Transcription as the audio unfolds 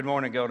Good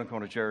morning, Golden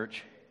Corner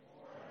Church.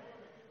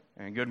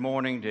 And good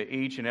morning to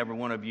each and every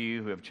one of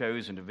you who have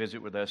chosen to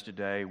visit with us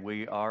today.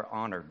 We are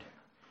honored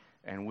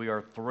and we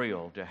are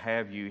thrilled to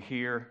have you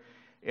here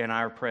in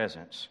our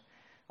presence.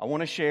 I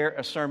want to share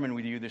a sermon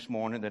with you this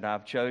morning that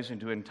I've chosen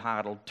to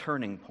entitle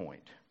Turning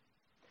Point.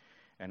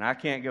 And I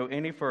can't go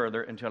any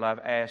further until I've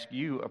asked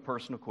you a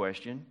personal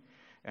question,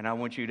 and I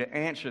want you to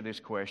answer this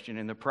question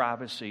in the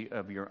privacy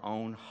of your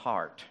own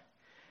heart.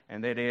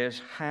 And that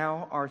is,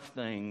 how are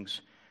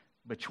things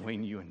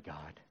between you and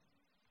God?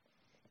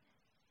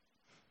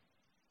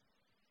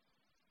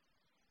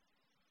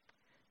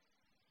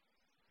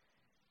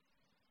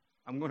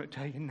 I'm going to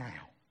tell you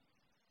now,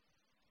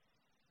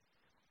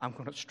 I'm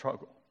going to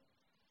struggle.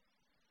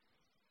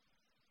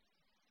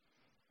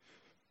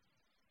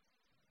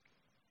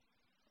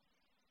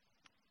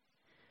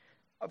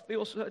 I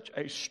feel such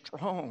a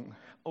strong,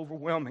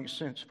 overwhelming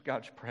sense of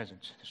God's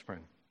presence in this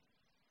room.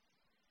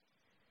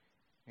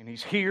 And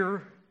He's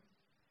here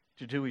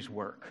to do His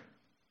work.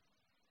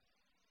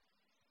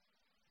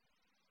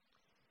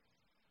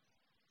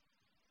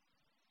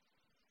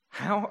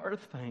 How are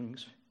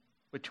things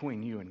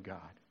between you and God?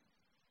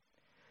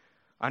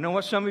 I know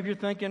what some of you are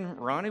thinking,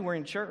 Ronnie, we're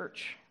in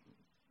church.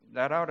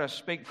 That ought to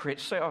speak for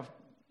itself,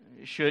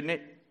 shouldn't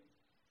it?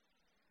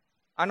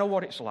 I know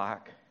what it's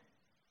like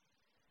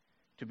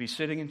to be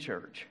sitting in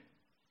church,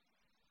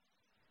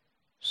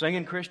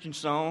 singing Christian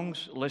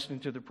songs,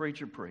 listening to the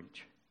preacher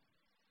preach,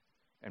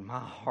 and my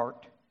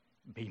heart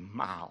be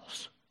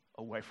miles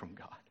away from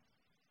God.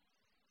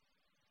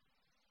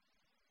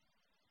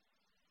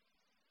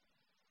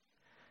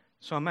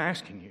 So I'm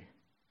asking you,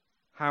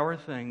 how are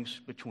things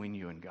between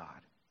you and God?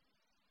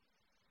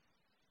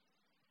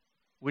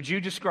 Would you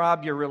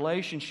describe your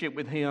relationship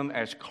with Him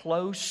as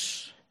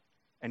close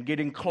and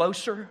getting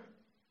closer,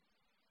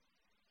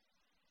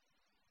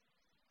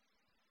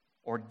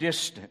 or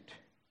distant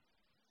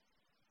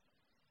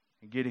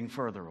and getting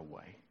further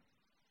away?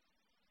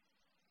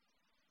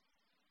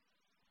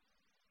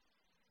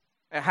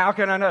 And how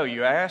can I know,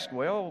 you ask?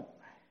 Well,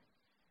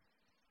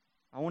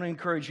 I want to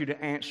encourage you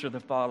to answer the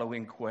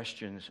following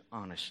questions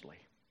honestly.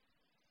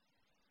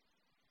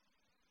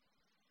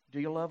 Do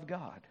you love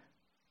God?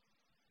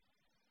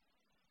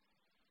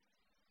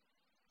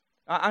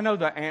 I know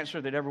the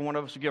answer that every one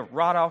of us would give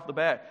right off the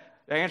bat.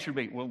 The answer would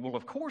be, well,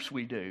 of course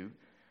we do.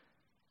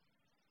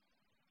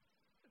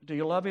 Do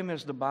you love Him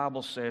as the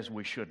Bible says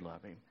we should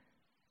love Him?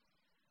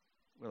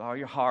 With all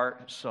your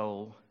heart,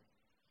 soul,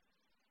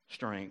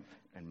 strength,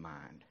 and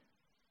mind.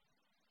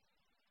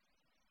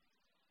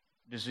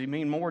 Does He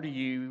mean more to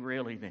you,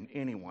 really, than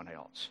anyone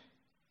else?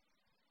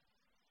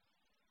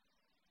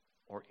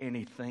 Or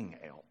anything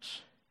else?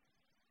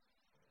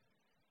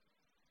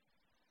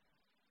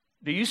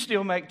 Do you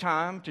still make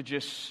time to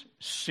just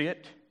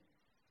sit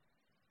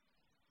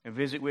and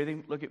visit with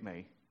Him? Look at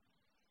me.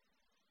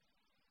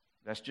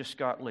 That's just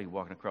Scott Lee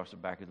walking across the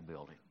back of the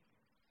building.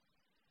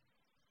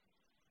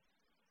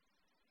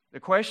 The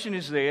question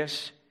is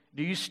this: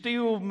 do you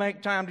still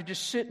make time to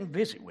just sit and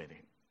visit with Him?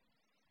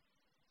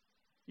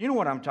 You know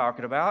what I'm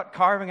talking about.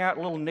 Carving out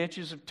little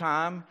niches of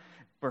time,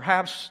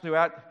 perhaps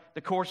throughout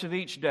the course of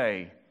each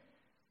day,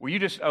 where you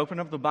just open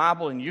up the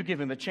Bible and you give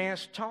Him a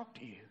chance to talk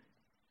to you.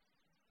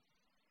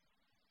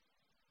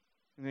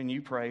 And then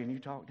you pray and you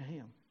talk to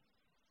Him.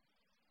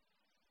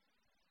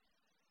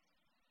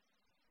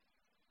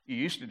 You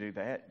used to do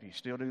that. Do you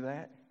still do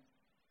that?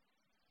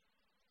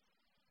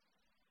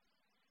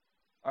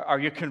 Are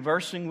you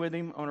conversing with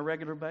Him on a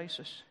regular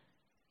basis?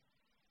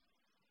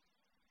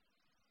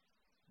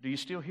 Do you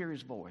still hear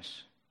His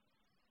voice?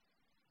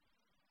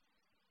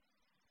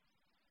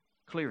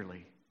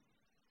 Clearly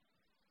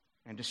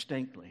and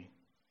distinctly.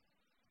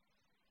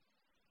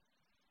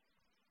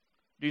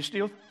 Do you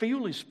still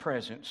feel His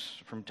presence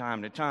from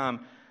time to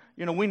time?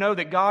 You know, we know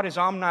that God is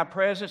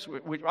omnipresent,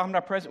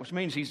 which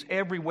means He's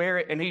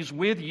everywhere and He's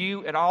with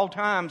you at all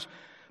times.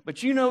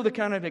 But you know the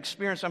kind of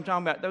experience I'm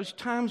talking about. Those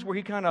times where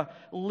He kind of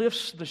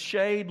lifts the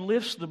shade,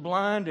 lifts the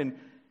blind, and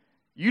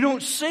you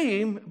don't see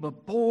Him,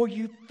 but boy,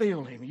 you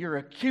feel Him. You're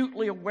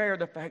acutely aware of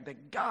the fact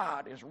that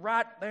God is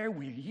right there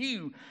with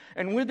you.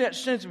 And with that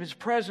sense of His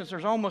presence,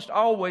 there's almost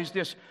always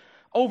this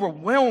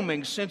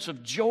overwhelming sense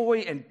of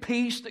joy and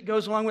peace that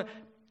goes along with it.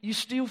 You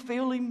still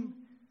feel Him?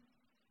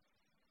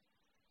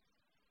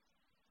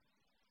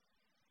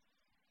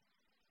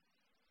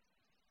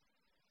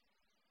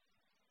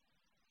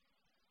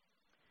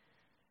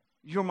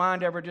 Is your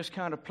mind ever just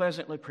kind of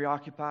pleasantly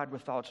preoccupied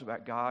with thoughts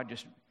about God?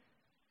 Just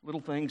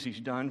little things He's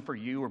done for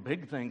you, or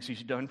big things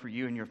He's done for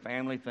you and your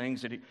family,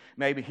 things that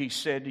maybe He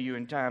said to you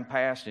in time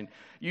past, and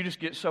you just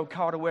get so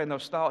caught away in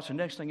those thoughts, and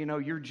next thing you know,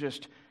 you're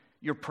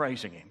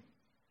praising Him.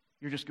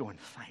 You're just going,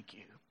 thank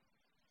you.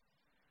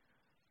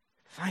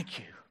 Thank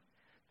you.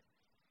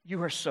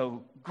 You are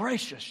so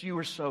gracious. You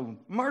are so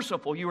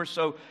merciful. You are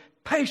so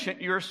patient.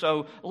 You are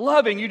so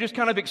loving. You just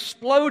kind of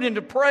explode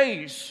into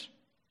praise.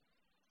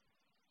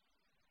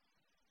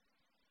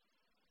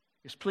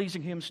 Is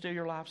pleasing Him still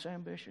your life's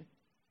ambition?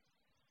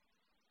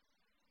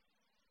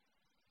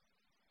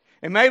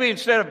 And maybe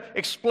instead of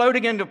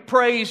exploding into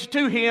praise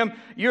to Him,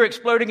 you're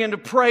exploding into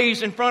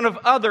praise in front of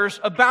others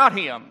about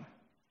Him.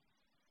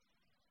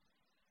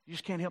 You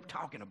just can't help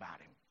talking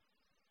about Him.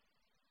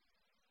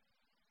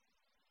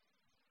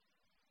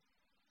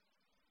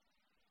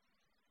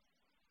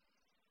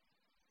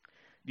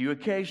 Do you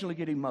occasionally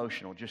get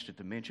emotional just at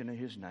the mention of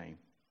His name?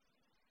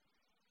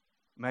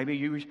 Maybe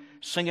you were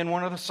singing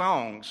one of the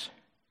songs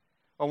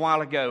a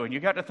while ago, and you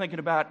got to thinking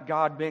about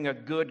God being a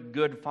good,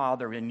 good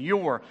Father, and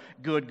your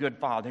good, good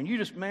Father. And you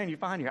just, man, you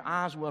find your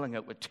eyes welling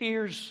up with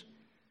tears.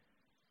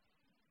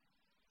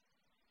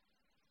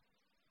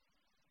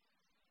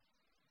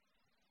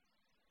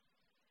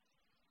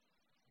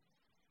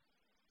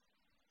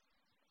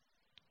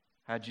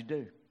 How'd you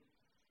do?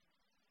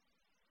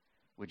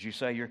 Would you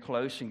say you're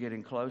close and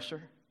getting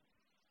closer?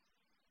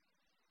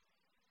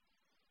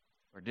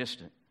 Or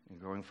distant and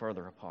growing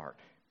further apart?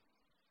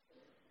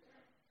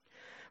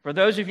 For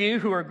those of you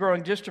who are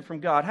growing distant from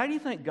God, how do you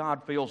think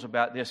God feels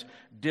about this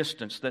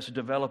distance that's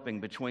developing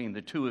between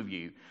the two of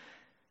you?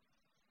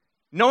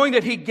 Knowing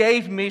that He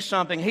gave me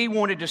something He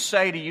wanted to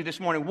say to you this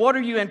morning, what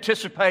are you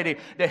anticipating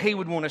that He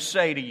would want to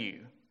say to you?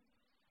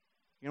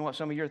 You know what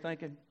some of you are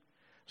thinking?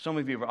 Some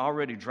of you have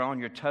already drawn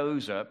your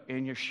toes up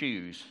in your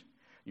shoes.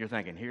 You're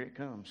thinking, here it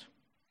comes.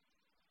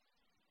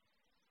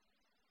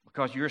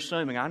 Because you're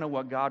assuming, I know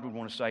what God would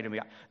want to say to me.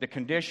 The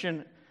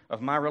condition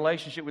of my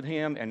relationship with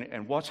Him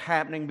and what's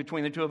happening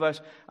between the two of us,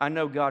 I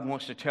know God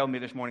wants to tell me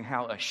this morning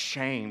how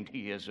ashamed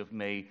He is of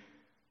me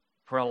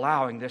for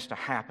allowing this to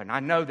happen.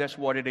 I know that's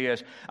what it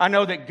is. I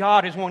know that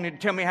God is wanting to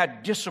tell me how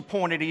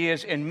disappointed He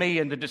is in me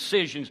and the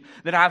decisions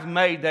that I've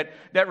made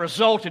that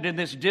resulted in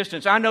this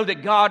distance. I know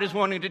that God is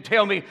wanting to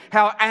tell me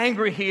how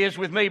angry He is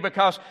with me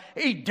because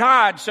He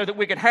died so that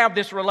we could have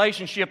this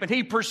relationship, and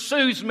He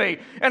pursues me.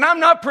 And I'm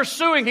not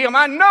pursuing Him.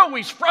 I know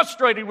He's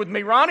frustrated with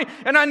me, Ronnie,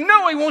 and I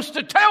know He wants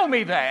to tell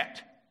me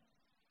that.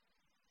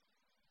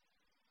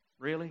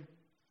 Really?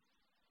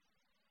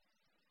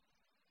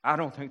 I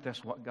don't think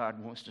that's what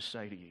God wants to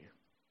say to you.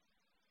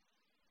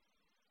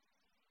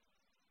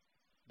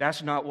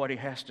 That's not what He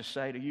has to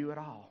say to you at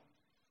all.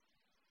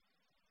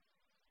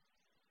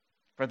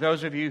 For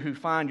those of you who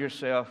find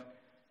yourself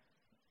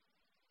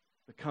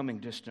becoming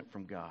distant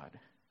from God,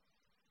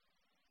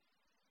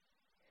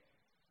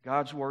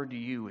 God's word to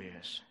you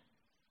is,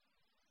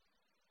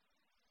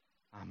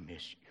 I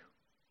miss you.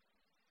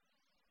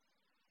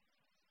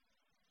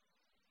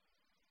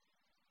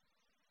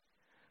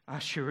 I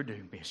sure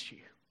do miss you.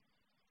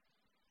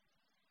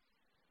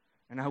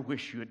 And I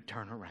wish you would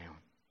turn around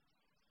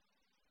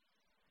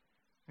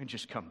and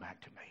just come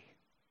back to me.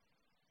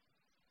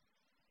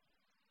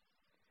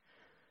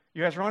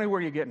 You ask, Ronnie, where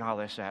are you getting all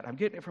this at? I'm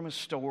getting it from a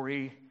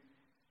story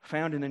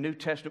found in the New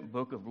Testament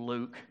book of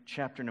Luke,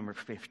 chapter number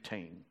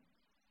 15.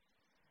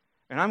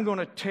 And I'm going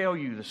to tell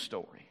you the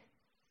story.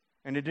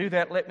 And to do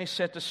that, let me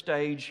set the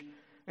stage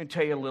and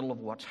tell you a little of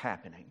what's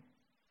happening.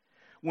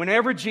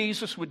 Whenever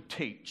Jesus would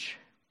teach,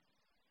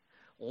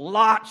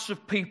 lots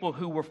of people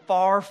who were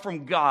far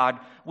from God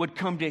would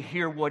come to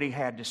hear what He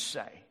had to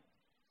say.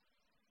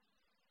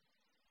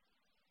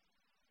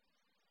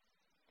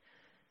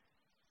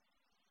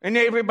 And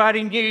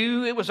everybody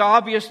knew, it was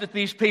obvious that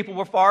these people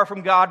were far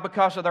from God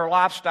because of their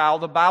lifestyle.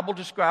 The Bible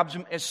describes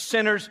them as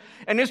sinners.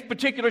 In this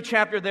particular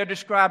chapter, they're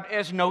described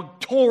as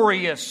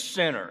notorious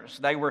sinners.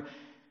 They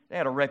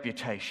had a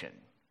reputation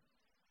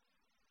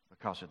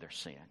because of their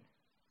sin.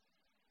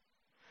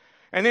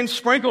 And then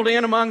sprinkled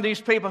in among these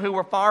people who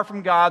were far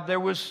from God, there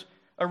was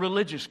a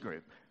religious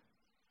group.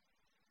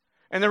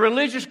 And the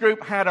religious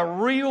group had a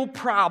real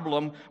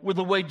problem with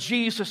the way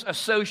Jesus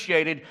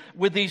associated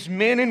with these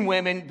men and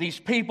women, these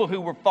people who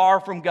were far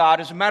from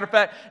God. As a matter of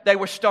fact, they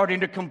were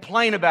starting to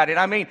complain about it.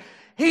 I mean,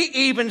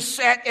 He even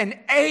sat and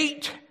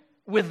ate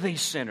with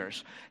these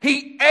sinners.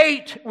 He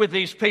ate with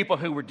these people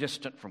who were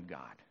distant from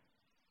God.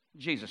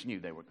 Jesus knew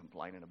they were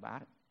complaining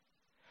about it.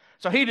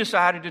 So He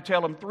decided to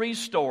tell them 3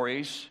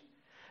 stories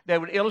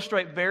that would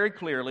illustrate very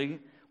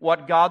clearly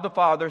what God the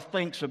Father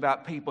thinks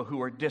about people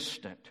who are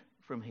distant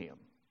from Him.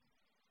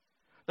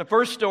 The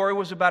first story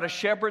was about a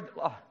shepherd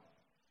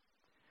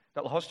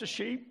that lost a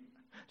sheep.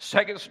 The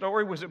second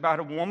story was about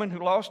a woman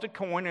who lost a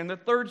coin. And the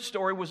third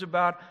story was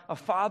about a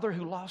father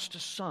who lost a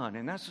son.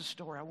 And that's the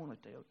story I want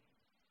to tell you.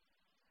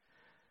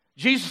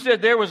 Jesus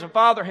said there was a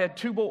father who had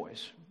 2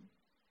 boys.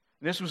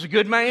 This was a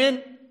good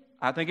man.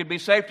 I think it'd be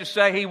safe to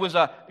say he was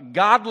a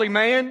godly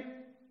man.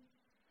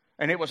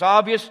 And it was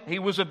obvious he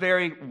was a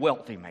very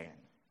wealthy man.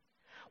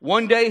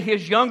 One day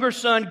his younger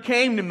son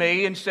came to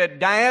me and said,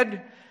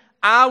 Dad,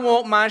 I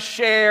want my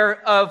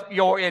share of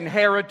your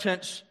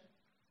inheritance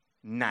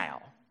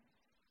now.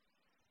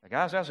 Now,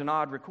 guys, that's an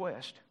odd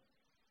request.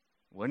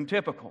 It wasn't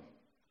typical.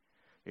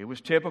 It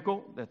was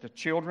typical that the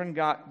children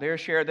got their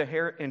share of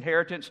the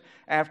inheritance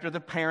after the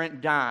parent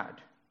died.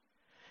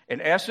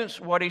 In essence,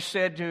 what he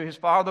said to his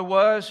father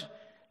was,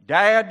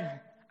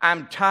 Dad,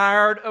 I'm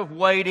tired of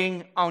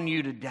waiting on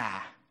you to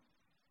die.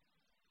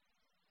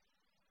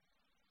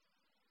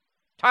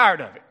 Tired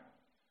of it.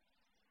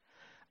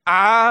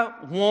 I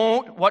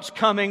want what's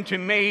coming to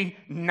me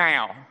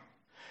now.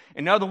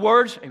 In other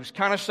words, he was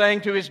kind of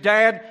saying to his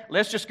dad,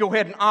 let's just go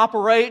ahead and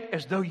operate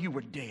as though you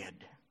were dead.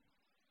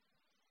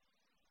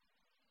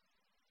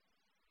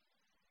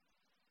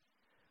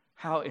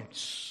 How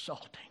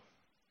insulting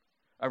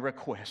a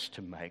request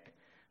to make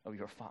of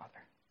your father.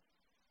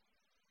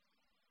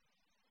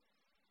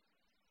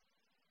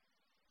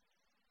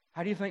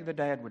 How do you think the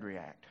dad would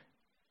react?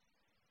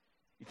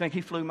 You think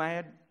he flew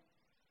mad?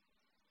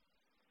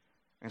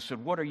 And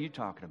said, what are you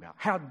talking about?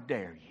 How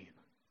dare you?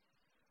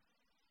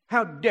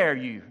 How dare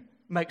you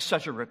make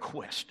such a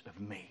request of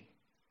me?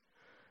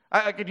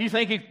 Do you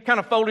think he kind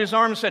of folded his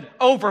arms and said,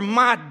 over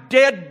my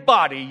dead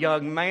body,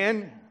 young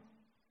man?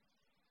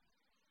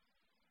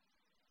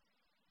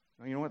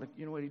 Well,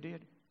 you know what he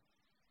did?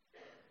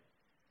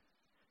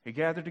 He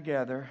gathered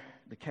together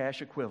the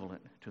cash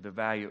equivalent to the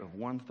value of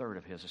 1/3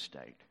 of his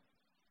estate.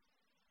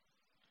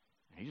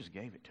 And he just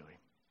gave it to him.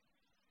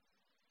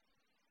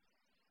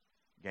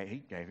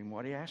 He gave him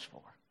what he asked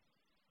for.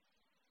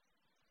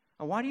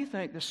 Now, why do you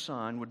think the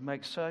son would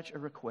make such a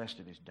request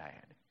of his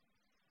dad?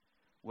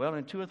 Well,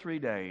 in 2 or 3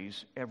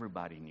 days,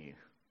 everybody knew.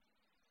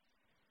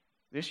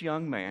 This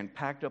young man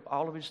packed up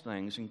all of his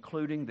things,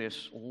 including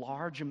this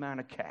large amount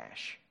of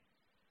cash,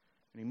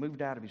 and he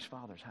moved out of his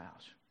father's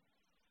house.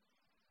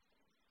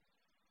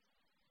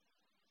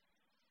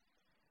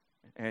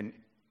 And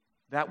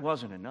that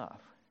wasn't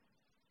enough.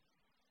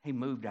 He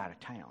moved out of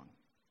town.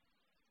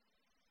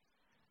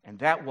 And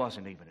that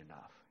wasn't even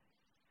enough.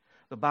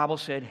 The Bible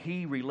said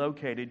he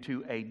relocated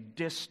to a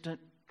distant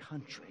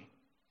country.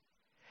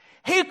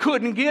 He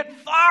couldn't get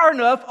far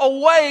enough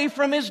away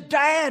from his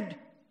dad.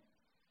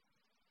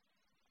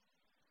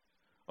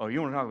 Oh,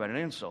 you want to talk about an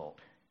insult?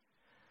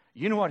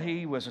 You know what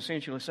he was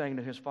essentially saying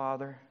to his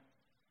father?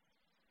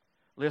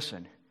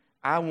 Listen,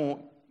 I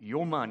want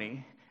your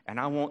money, and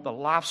I want the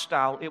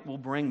lifestyle it will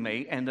bring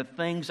me and the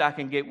things I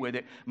can get with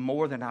it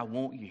more than I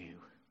want you.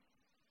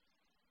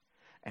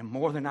 And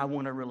more than I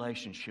want a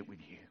relationship with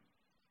you.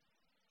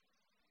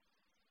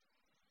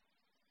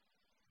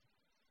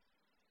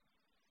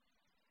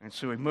 And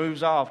so he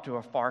moves off to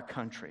a far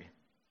country.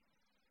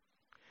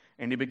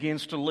 And he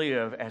begins to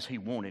live as he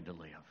wanted to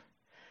live.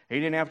 He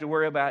didn't have to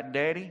worry about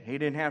daddy. He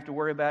didn't have to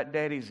worry about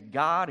daddy's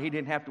God. He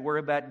didn't have to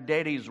worry about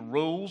daddy's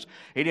rules.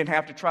 He didn't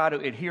have to try to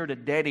adhere to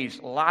daddy's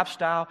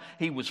lifestyle.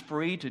 He was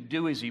free to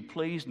do as he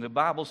pleased. And the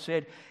Bible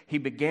said he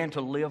began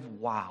to live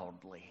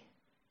wildly.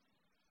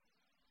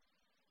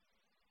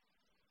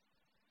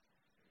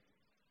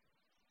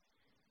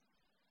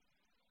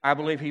 I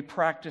believe he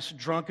practiced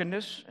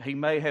drunkenness. He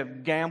may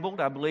have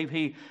gambled. I believe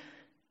he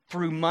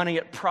threw money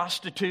at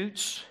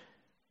prostitutes.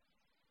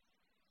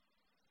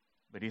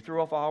 But he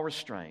threw off all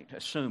restraint,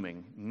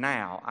 assuming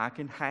now I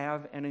can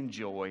have and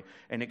enjoy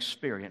and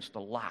experience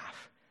the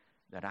life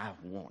that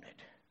I've wanted.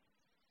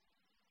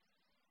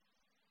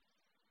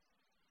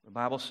 The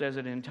Bible says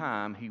that in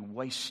time he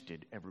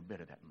wasted every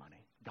bit of that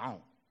money.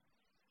 Gone.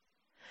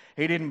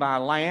 He didn't buy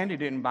land. He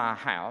didn't buy a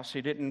house.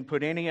 He didn't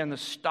put any in the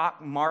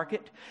stock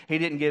market. He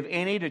didn't give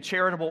any to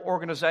charitable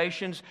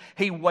organizations.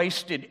 He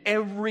wasted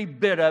every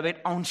bit of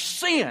it on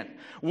sin.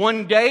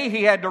 One day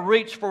he had to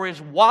reach for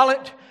his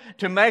wallet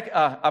to make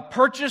a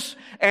purchase,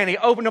 and he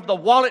opened up the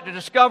wallet to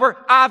discover,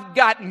 I've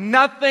got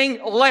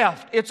nothing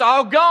left. It's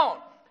all gone.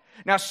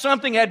 Now,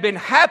 something had been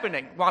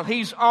happening while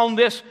he's on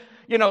this,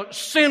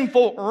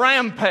 sinful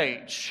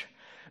rampage.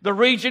 The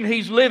region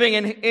he's living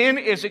in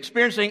is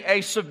experiencing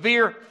a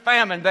severe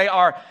famine. They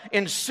are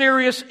in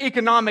serious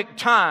economic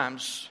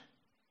times.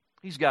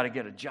 He's got to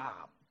get a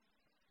job.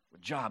 But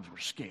jobs were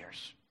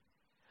scarce.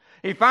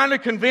 He finally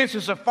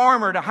convinces a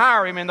farmer to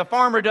hire him, and the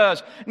farmer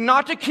does.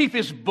 Not to keep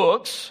his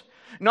books,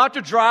 not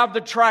to drive the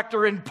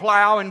tractor and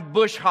plow and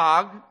bush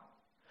hog,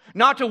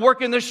 not to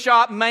work in the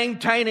shop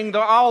maintaining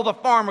all the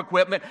farm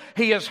equipment.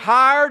 He is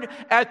hired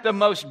at the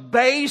most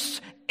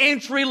base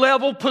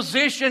entry-level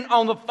position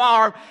on the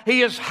farm.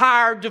 He is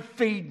hired to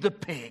feed the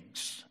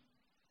pigs.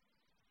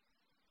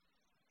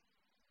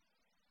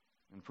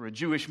 And for a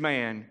Jewish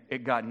man,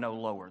 it got no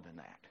lower than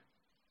that.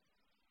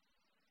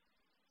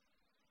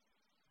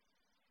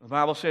 The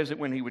Bible says that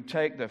when he would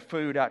take the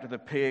food out to the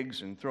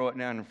pigs and throw it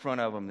down in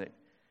front of them, that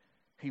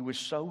he was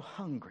so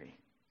hungry,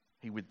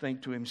 he would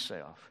think to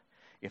himself,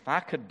 if I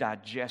could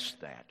digest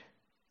that,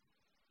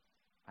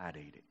 I'd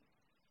eat it.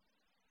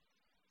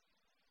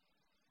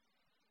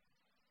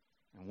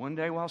 And one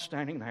day while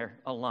standing there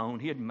alone,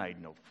 he had made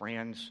no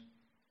friends.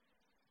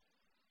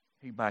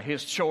 By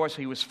his choice,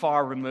 he was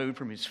far removed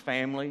from his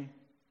family.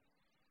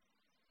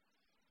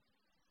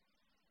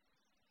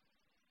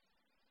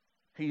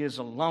 He is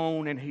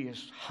alone and he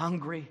is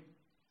hungry.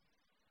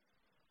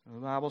 The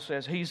Bible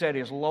says he's at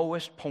his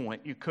lowest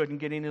point. You couldn't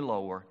get any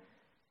lower.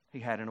 He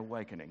had an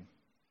awakening.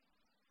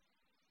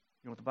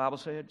 You know what the Bible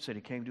said? It said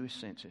he came to his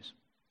senses.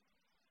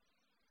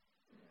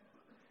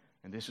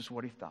 And this is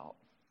what he thought.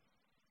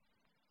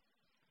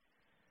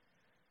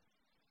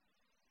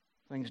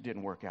 Things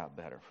didn't work out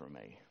better for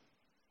me.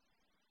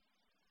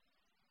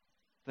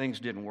 Things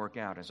didn't work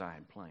out as I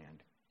had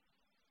planned.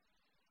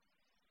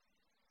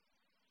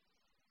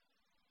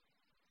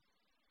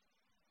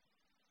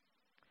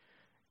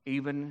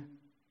 even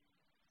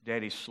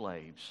Daddy's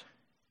slaves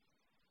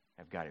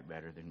have got it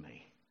better than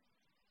me.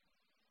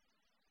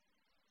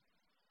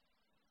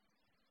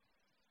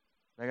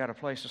 They got a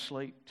place to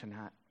sleep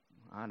tonight.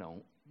 I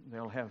don't.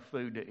 They'll have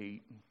food to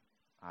eat.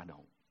 I don't.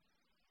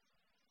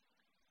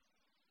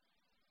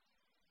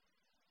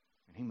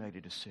 And he made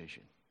a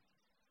decision.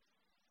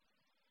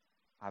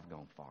 I've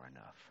gone far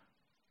enough.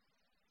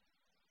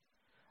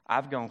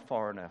 I've gone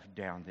far enough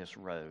down this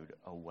road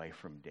away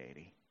from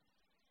Daddy.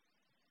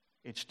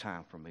 It's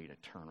time for me to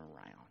turn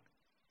around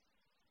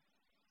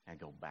and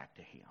go back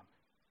to Him.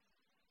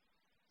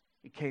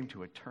 He came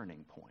to a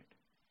turning point.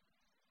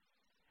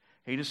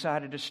 He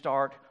decided to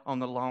start on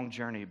the long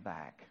journey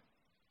back.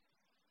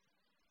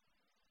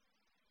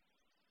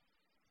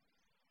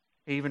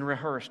 He even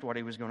rehearsed what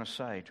he was going to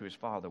say to his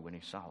father when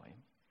he saw him.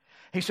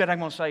 He said, I'm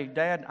going to say,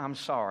 Dad, I'm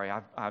sorry.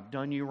 I've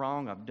done you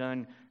wrong. I've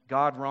done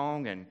God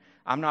wrong, and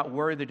I'm not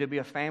worthy to be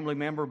a family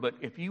member, but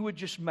if you would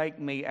just make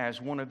me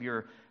as one of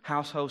your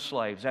household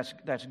slaves,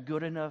 that's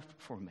good enough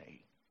for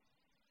me.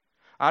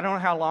 I don't know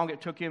how long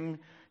it took him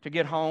to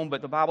get home,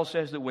 but the Bible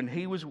says that when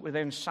he was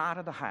within sight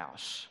of the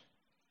house,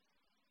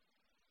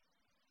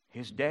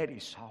 his daddy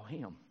saw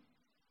him.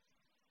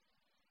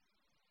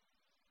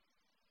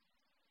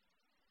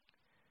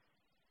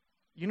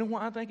 You know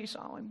why I think he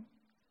saw him?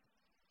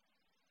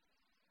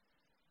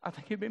 I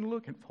think he'd been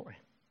looking for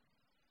him.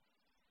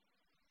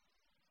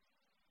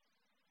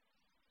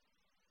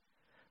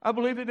 I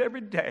believe that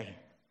every day,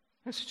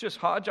 this is just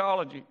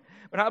Hodgeology,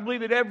 but I believe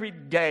that every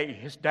day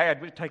his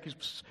dad would take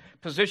his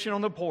position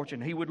on the porch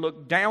and he would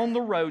look down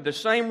the road, the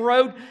same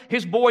road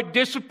his boy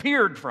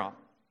disappeared from.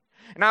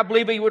 And I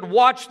believe he would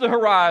watch the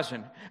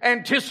horizon,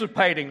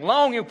 anticipating,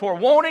 longing for,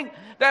 wanting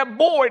that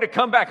boy to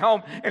come back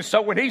home. And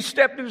so when he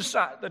stepped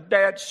inside, the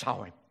dad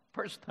saw him.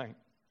 First thing.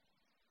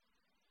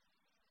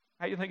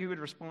 How do you think he would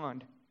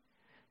respond?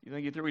 You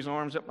think he threw his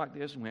arms up like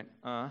this and went,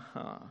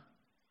 uh-huh.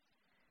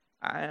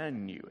 I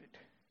knew it.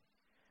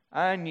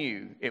 I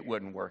knew it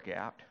wouldn't work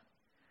out.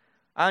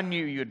 I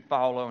knew you'd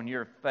fall on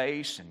your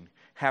face and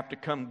have to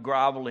come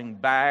groveling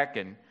back.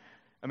 And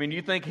do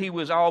you think he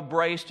was all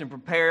braced and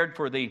prepared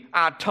for the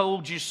I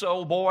told you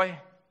so, boy?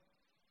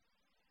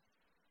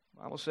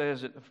 The Bible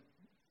says that the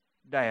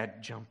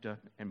dad jumped up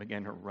and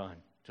began to run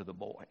to the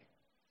boy.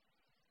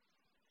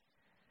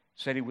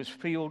 Said he was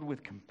filled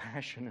with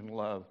compassion and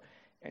love,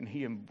 and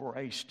he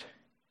embraced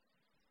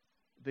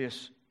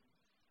this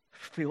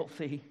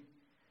filthy,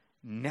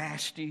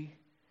 nasty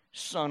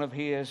son of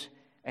his,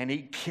 and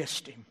he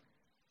kissed him.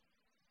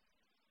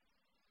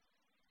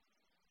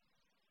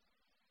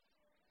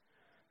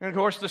 And of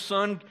course, the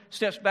son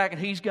steps back and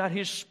he's got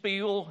his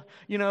spiel.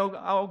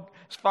 Oh,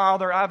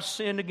 Father, I've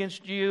sinned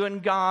against you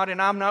and God,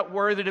 and I'm not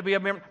worthy to be a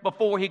member.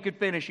 Before he could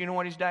finish, you know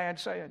what his dad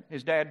said?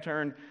 His dad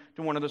turned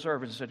to one of the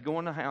servants and said, go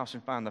in the house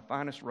and find the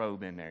finest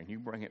robe in there, and you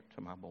bring it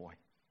to my boy.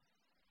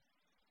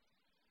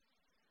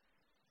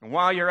 And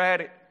while you're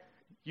at it,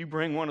 you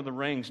bring one of the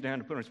rings down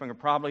to put on his finger.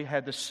 Probably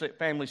had the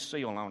family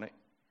seal on it.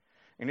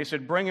 And he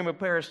said, bring him a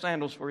pair of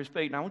sandals for his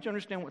feet. Now, I want you to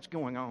understand what's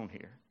going on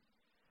here.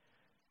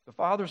 The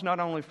Father's not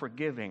only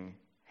forgiving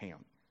him,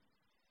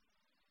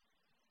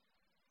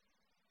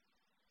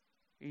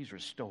 He's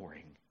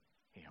restoring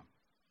him.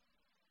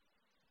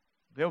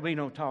 There'll be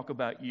no talk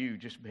about you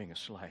just being a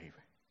slave.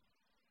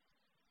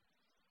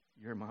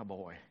 You're my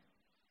boy.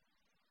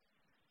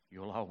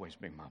 You'll always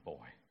be my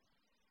boy.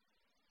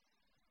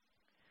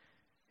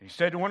 And he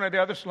said to one of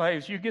the other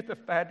slaves, you get the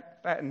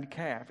fattened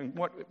calf. And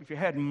if you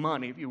had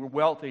money, if you were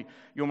wealthy,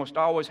 you almost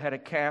always had a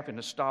calf in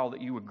a stall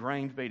that you were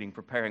grain feeding,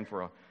 preparing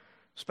for a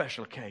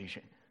special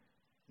occasion.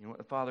 You know what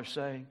the Father's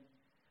saying?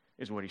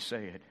 Is what He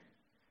said.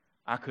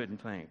 I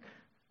couldn't think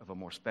of a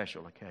more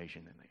special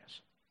occasion than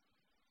this.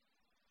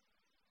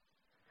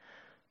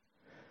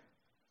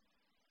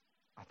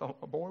 I thought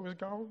my boy was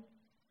gone.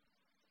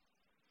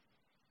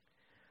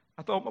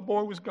 I thought my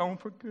boy was gone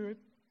for good.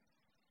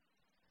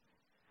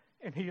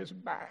 And he is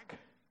back.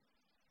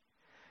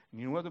 And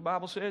you know what the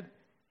Bible said?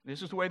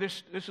 This is the way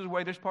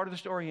this part of the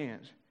story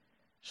ends.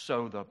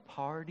 So the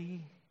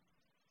party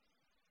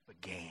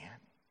began.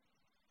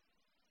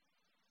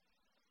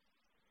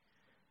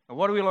 Now,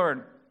 what do we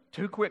learn?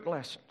 2 quick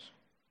lessons.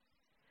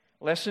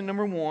 Lesson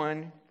number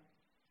 1,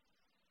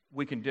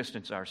 we can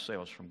distance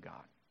ourselves from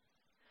God.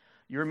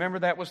 You remember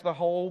that was the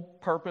whole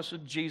purpose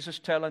of Jesus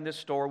telling this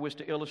story, was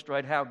to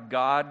illustrate how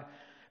God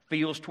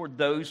feels toward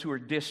those who are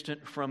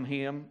distant from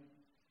Him.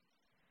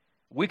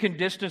 We can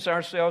distance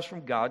ourselves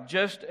from God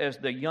just as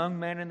the young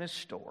man in this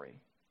story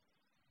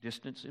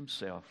distanced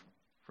himself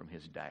from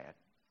his dad.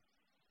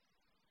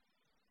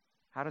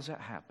 How does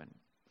that happen?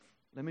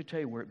 Let me tell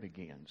you where it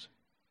begins.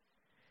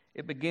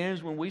 It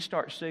begins when we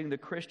start seeing the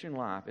Christian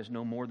life as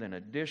no more than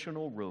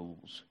additional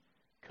rules,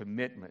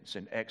 commitments,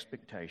 and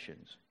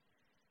expectations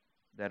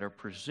that are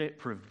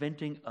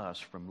preventing us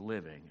from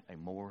living a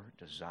more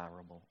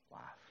desirable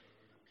life.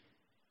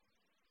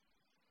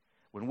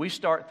 When we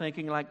start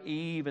thinking like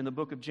Eve in the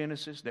book of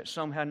Genesis, that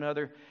somehow or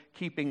another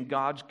keeping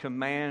God's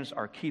commands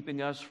are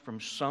keeping us from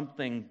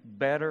something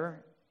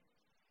better,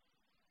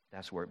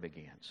 that's where it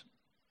begins.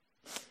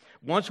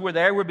 Once we're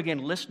there, we begin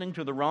listening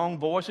to the wrong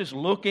voices,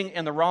 looking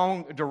in the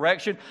wrong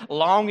direction,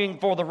 longing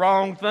for the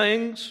wrong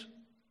things.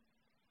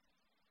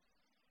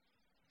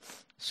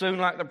 Soon,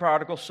 like the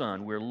prodigal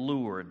son, we're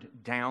lured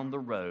down the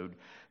road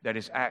that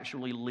is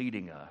actually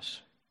leading us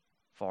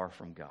far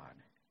from God.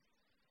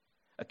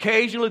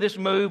 Occasionally, this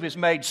move is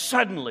made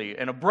suddenly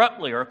and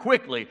abruptly or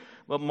quickly,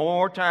 but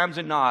more times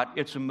than not,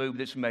 it's a move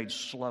that's made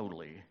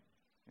slowly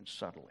and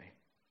subtly.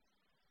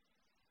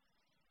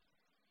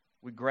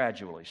 We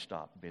gradually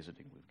stop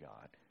visiting with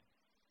God.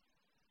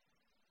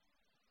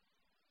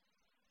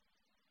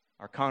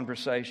 Our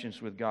conversations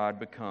with God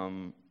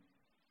become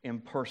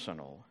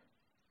impersonal,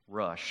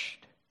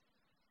 rushed,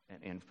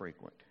 and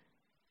infrequent.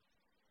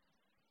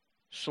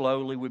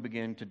 Slowly, we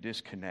begin to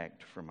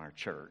disconnect from our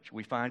church.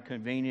 We find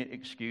convenient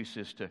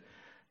excuses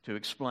to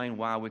explain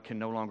why we can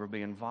no longer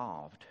be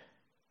involved.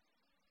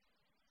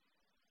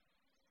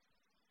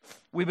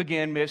 We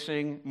begin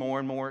missing more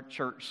and more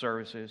church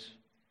services.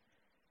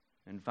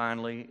 And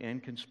finally,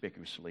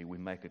 inconspicuously, we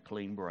make a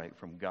clean break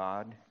from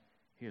God,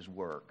 His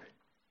work,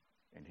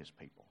 and His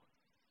people.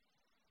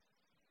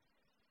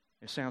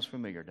 It sounds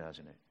familiar,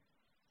 doesn't it?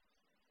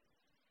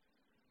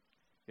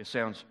 It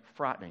sounds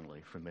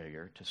frighteningly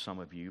familiar to some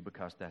of you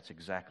because that's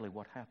exactly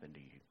what happened to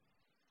you.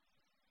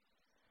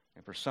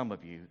 And for some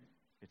of you,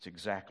 it's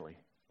exactly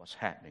what's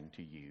happening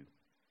to you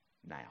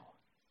now.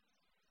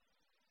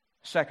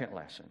 Second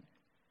lesson,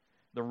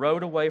 the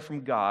road away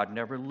from God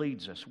never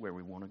leads us where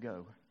we want to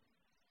go.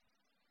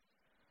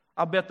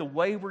 I bet the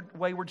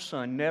wayward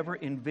son never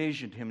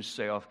envisioned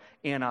himself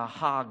in a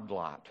hog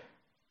lot,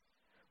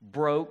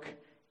 broke,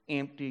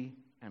 empty,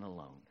 and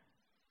alone.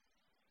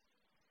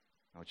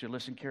 I want you to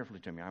listen carefully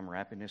to me. I'm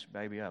wrapping this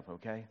baby up,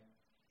 okay?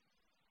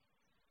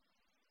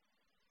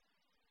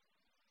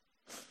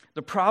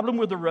 The problem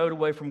with the road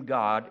away from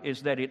God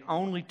is that it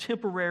only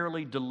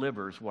temporarily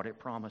delivers what it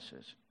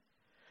promises.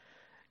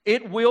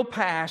 It will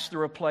pass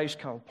through a place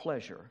called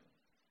pleasure.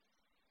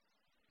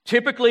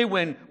 Typically,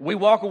 when we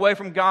walk away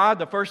from God,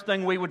 the first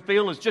thing we would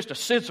feel is just a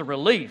sense of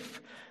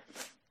relief.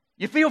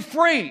 You feel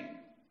free.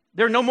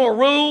 There are no more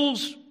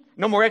rules,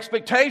 no more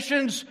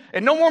expectations,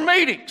 and no more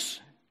meetings.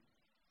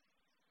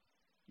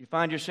 You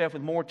find yourself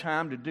with more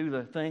time to do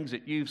the things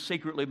that you've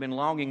secretly been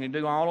longing to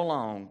do all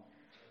along.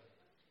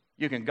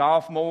 You can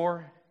golf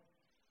more,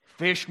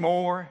 fish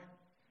more,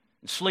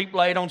 and sleep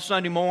late on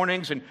Sunday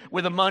mornings, and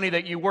with the money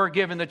that you were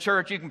giving the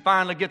church, you can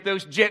finally get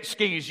those jet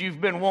skis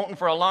you've been wanting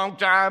for a long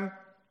time.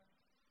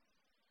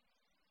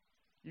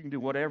 You can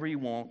do whatever you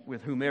want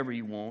with whomever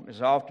you want,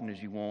 as often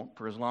as you want,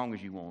 for as long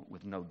as you want,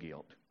 with no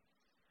guilt.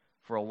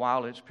 For a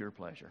while, it's pure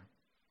pleasure.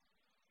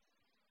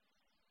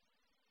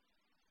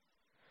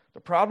 The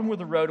problem with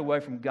the road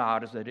away from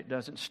God is that it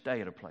doesn't stay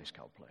at a place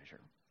called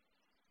pleasure.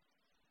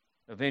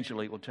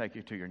 Eventually, it will take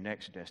you to your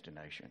next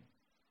destination,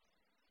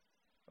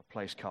 a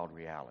place called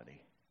reality.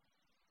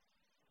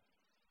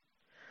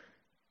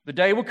 The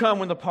day will come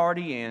when the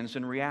party ends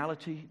and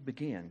reality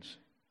begins.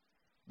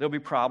 There'll be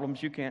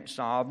problems you can't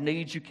solve,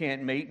 needs you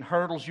can't meet, and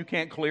hurdles you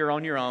can't clear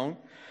on your own.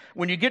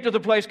 When you get to the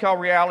place called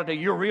reality,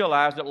 you'll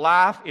realize that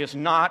life is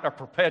not a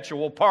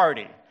perpetual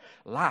party.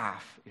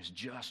 Life is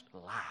just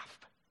life.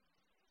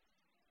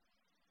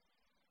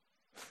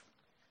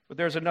 But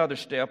there's another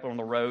step on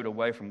the road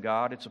away from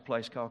God. It's a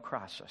place called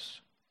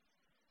crisis.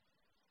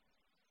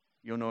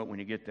 You'll know it when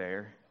you get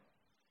there.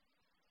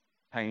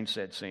 Pain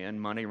sets in,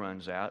 money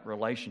runs out,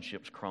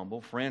 relationships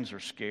crumble, friends are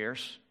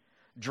scarce,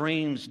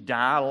 dreams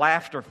die,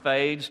 laughter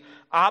fades,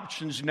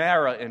 options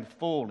narrow, and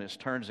fullness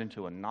turns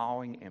into a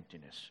gnawing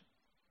emptiness.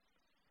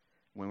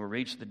 When we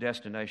reach the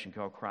destination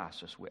called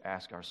crisis, we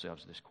ask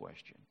ourselves this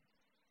question: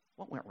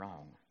 what went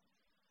wrong?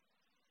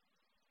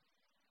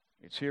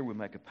 It's here we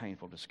make a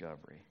painful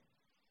discovery.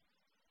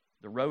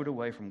 The road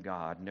away from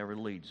God never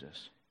leads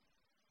us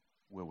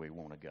where we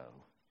want to go.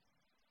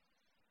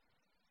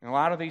 In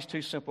light of these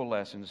two simple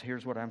lessons,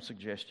 here's what I'm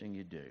suggesting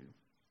you do.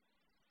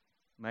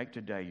 Make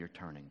today your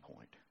turning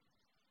point.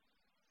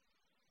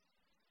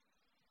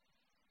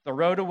 The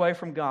road away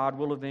from God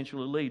will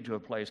eventually lead to a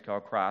place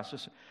called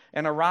crisis,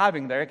 and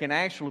arriving there can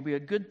actually be a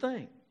good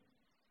thing.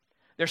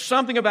 There's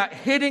something about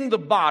hitting the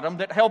bottom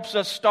that helps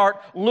us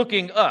start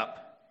looking up.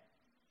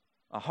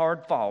 A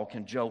hard fall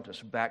can jolt us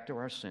back to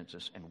our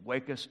senses and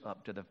wake us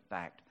up to the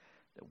fact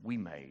that we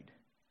made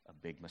a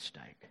big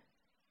mistake.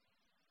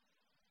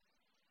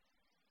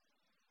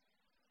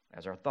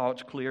 As our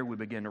thoughts clear, we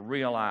begin to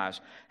realize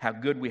how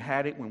good we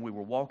had it when we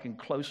were walking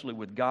closely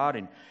with God,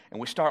 and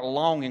we start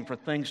longing for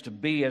things to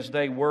be as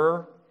they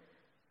were.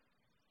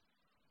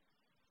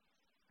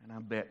 And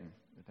I'm betting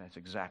that that's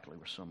exactly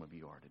where some of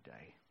you are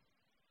today.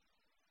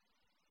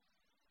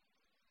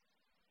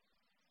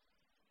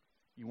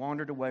 You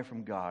wandered away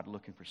from God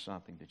looking for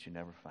something that you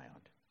never found.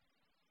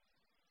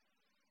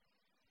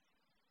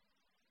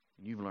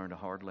 And you've learned a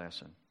hard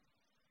lesson.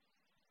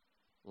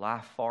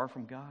 Life far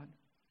from God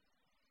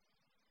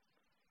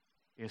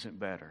isn't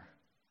better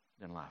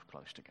than life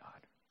close to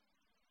God.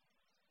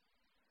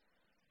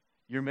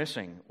 You're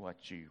missing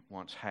what you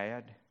once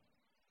had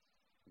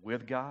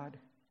with God,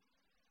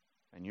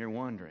 and you're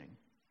wondering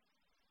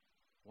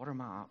What are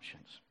my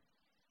options?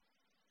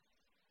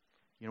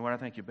 You know what I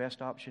think your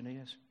best option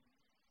is?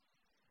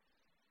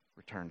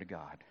 Return to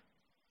God.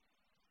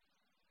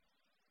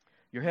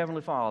 Your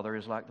Heavenly Father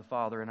is like the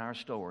Father in our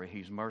story.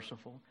 He's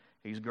merciful,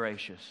 He's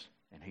gracious,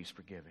 and He's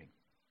forgiving.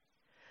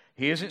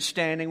 He isn't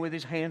standing with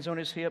His hands on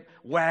His hip,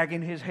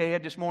 wagging His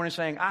head this morning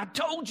saying, I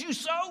told you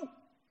so.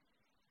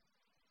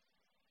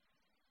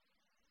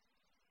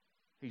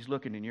 He's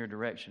looking in your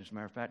direction. As a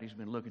matter of fact, He's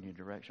been looking in your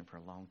direction for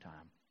a long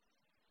time.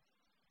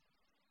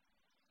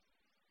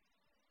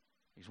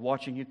 He's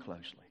watching you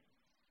closely,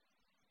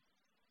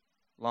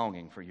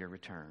 longing for your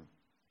return.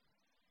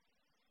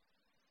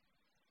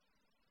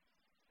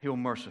 He'll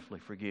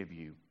mercifully forgive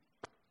you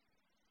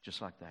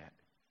just like that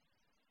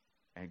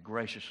and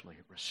graciously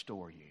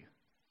restore you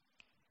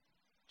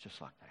just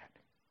like that.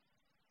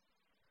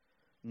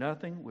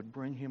 Nothing would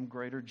bring Him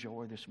greater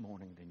joy this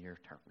morning than your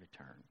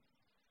return.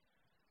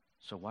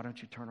 So why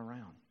don't you turn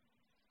around?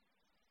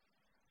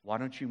 Why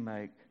don't you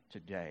make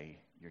today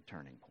your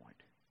turning point?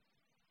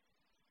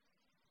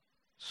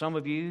 Some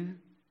of you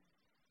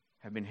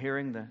have been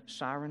hearing the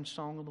siren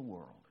song of the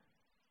world.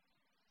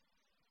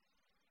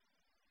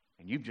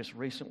 And you've just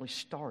recently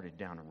started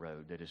down a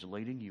road that is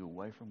leading you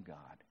away from God.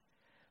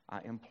 I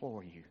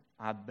implore you,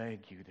 I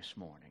beg you this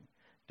morning,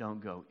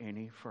 don't go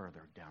any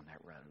further down that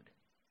road.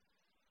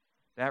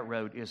 That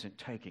road isn't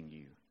taking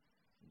you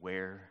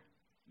where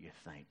you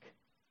think.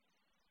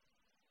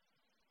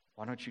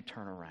 Why don't you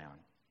turn around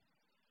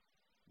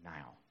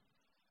now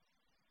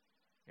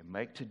and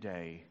make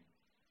today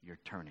your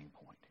turning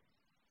point?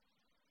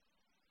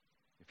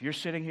 If you're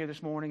sitting here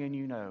this morning and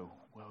you know,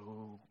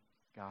 whoa,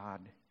 God,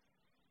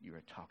 you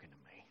are talking to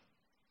me.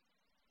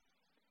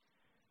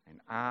 And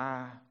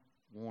I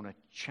want to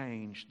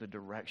change the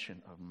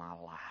direction of my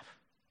life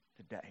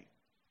today.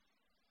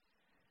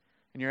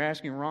 And you're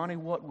asking, Ronnie,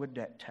 what would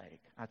that take?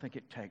 I think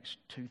it takes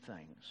two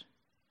things.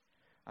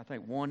 I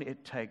think, one,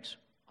 it takes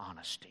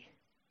honesty.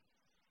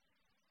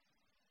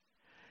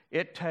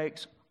 It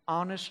takes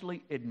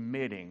honestly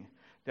admitting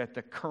that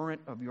the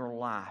current of your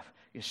life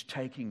is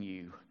taking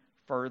you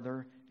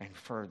further and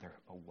further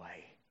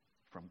away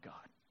from God.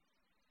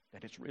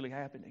 That it's really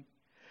happening.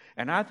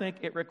 And I think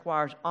it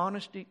requires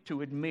honesty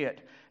to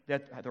admit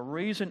that the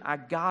reason I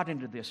got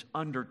into this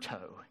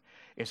undertow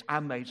is I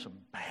made some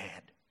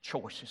bad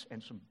choices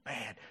and some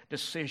bad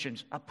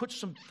decisions. I put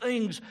some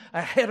things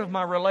ahead of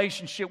my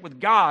relationship with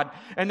God,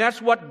 and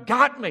that's what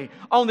got me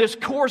on this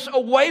course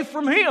away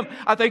from Him.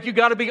 I think you've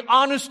got to be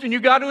honest and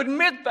you've got to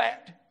admit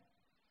that.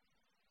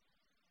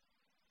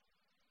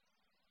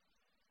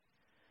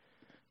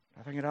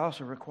 I think it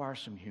also requires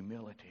some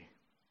humility.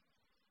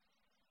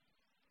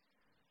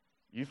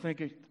 Do you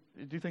think it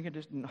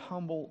didn't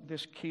humble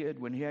this kid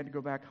when he had to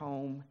go back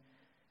home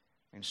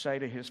and say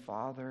to his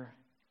father,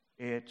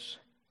 it's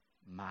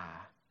my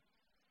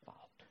fault?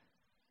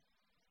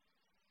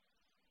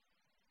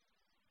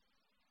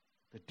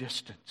 The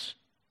distance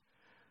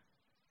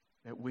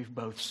that we've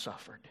both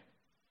suffered.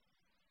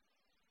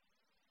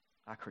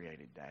 I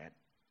created that.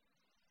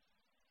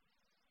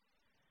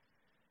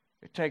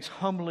 It takes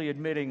humbly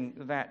admitting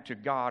that to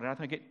God. And I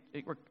think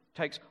it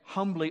takes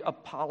humbly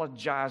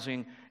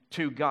apologizing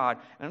to God.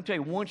 And I'll tell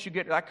you, once you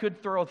get, I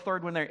could throw a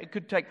third one there. It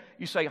could take,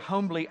 you say,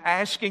 humbly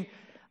asking.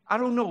 I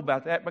don't know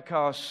about that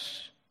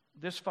because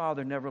this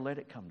Father never let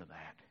it come to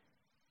that.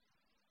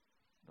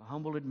 The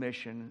humble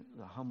admission,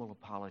 the humble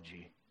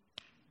apology,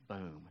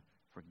 boom,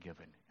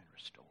 forgiven and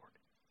restored.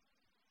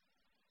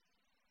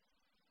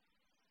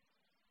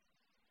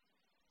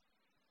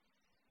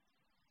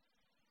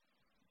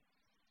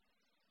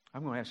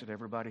 I'm going to ask that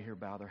everybody here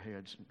bow their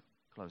heads and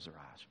close their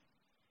eyes.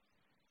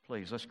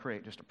 Please, let's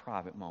create just a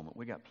private moment.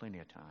 We got plenty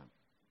of time.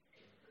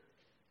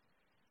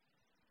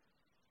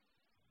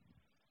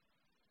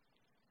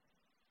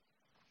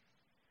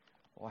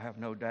 Well, I have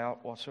no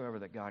doubt whatsoever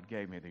that God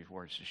gave me these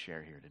words to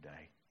share here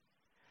today.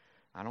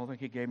 I don't think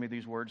He gave me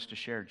these words to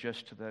share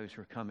just to those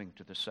who are coming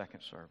to the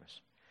second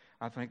service.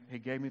 I think He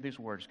gave me these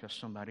words because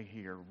somebody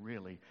here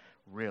really,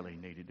 really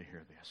needed to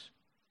hear this.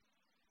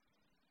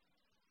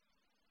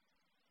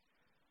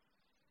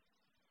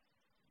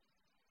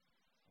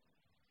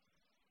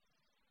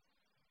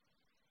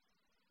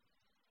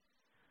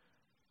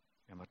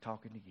 Am I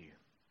talking to you?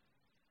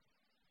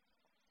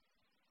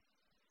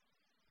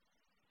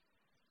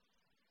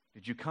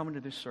 Did you come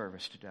into this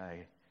service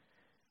today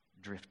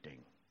drifting,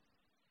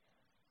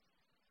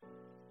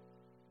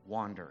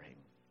 wandering?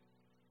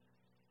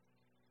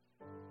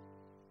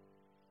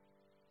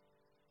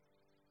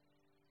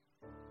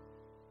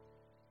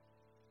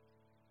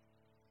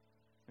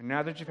 And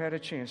now that you've had a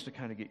chance to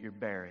kind of get your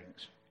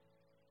bearings,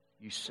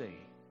 you see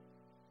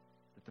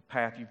that the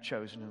path you've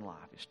chosen in life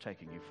is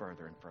taking you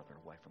further and further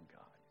away from God.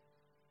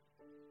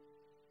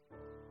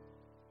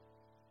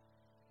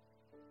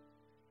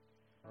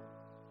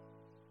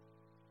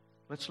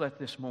 Let's let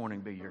this morning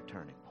be your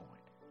turning point,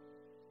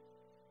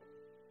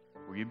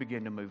 where you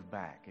begin to move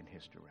back in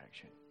His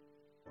direction.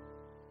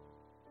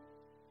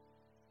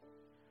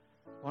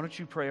 Why don't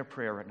you pray a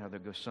prayer right now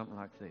that goes something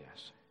like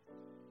this?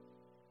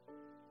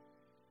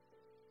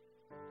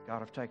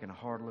 God, I've taken a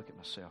hard look at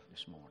myself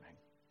this morning.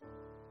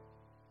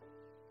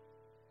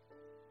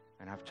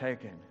 And I've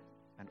taken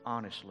an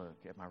honest look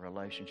at my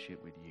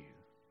relationship with you.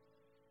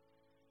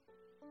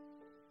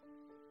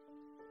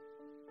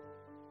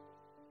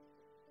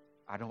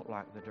 I don't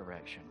like the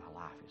direction my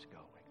life is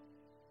going.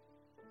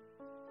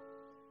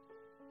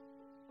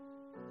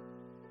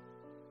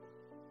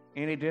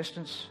 Any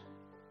distance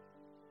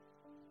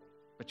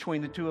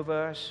between the two of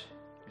us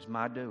is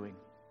my doing.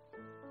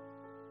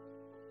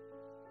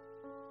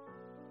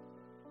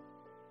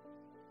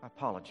 I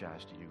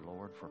apologize to you,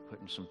 Lord, for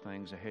putting some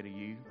things ahead of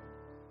you.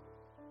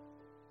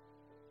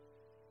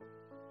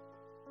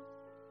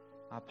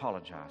 I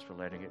apologize for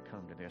letting it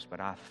come to this,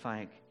 but I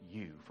thank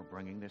you for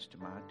bringing this to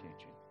my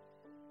attention.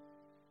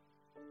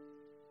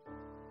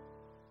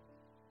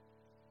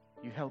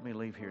 You help me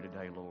leave here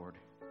today, Lord,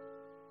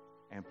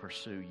 and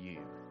pursue you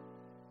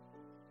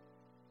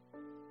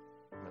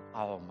with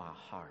all my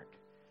heart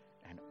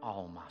and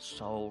all my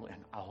soul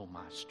and all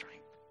my strength.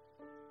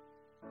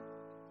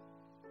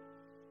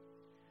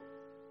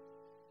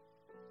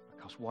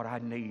 Because what I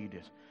need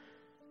is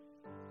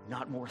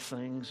not more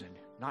things and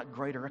not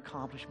greater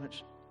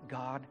accomplishments.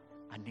 God,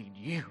 I need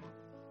you.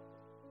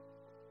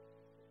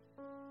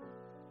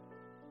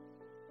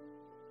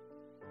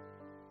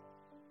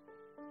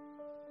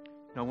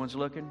 No one's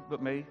looking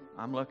but me.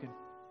 I'm looking.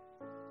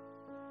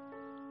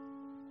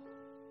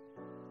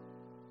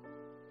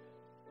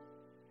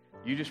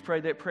 You just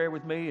prayed that prayer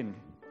with me, and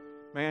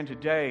man,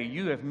 today,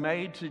 you have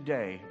made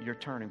today your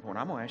turning point.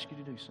 I'm going to ask you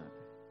to do something.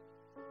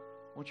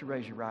 Won't you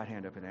raise your right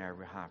hand up in the air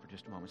real high for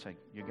just a moment and say,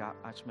 "You got,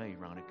 that's me,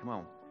 Ronnie. Come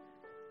on."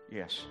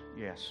 Yes,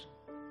 yes.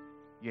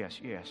 Yes,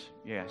 yes,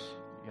 yes.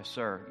 Yes,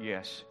 sir.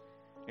 Yes.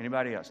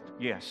 Anybody else?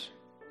 Yes.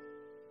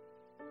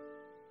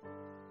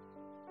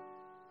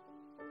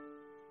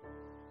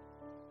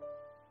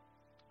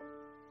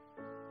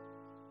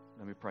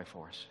 Let me pray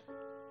for us.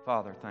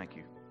 Father, thank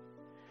you.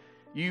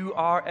 You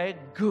are a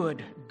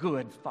good,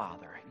 good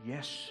Father.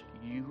 Yes,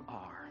 you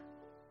are.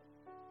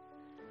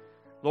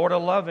 Lord, a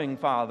loving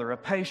Father, a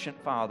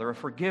patient Father, a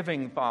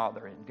forgiving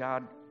Father. And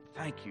God,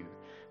 thank you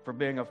for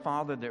being a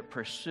Father that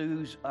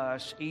pursues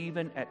us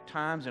even at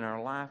times in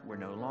our life we're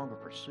no longer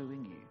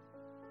pursuing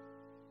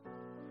you.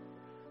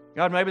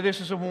 God, maybe this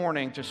is a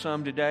warning to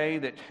some today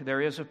that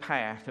there is a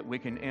path that we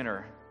can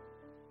enter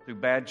through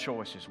bad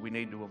choices. We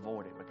need to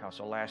avoid it because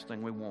the last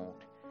thing we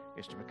want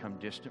is to become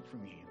distant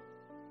from you.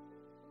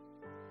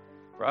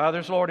 For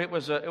others, Lord, it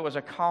was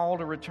a call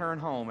to return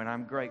home, and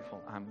I'm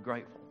grateful. I'm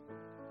grateful.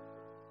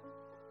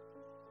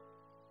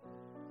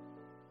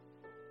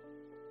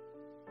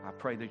 I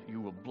pray that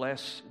you will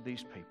bless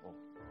these people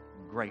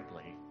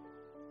greatly.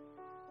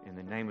 In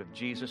the name of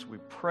Jesus, we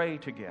pray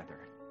together.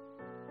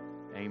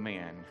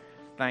 Amen.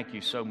 Thank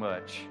you so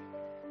much.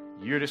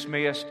 You're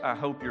dismissed. I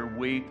hope your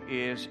week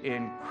is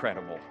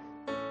incredible.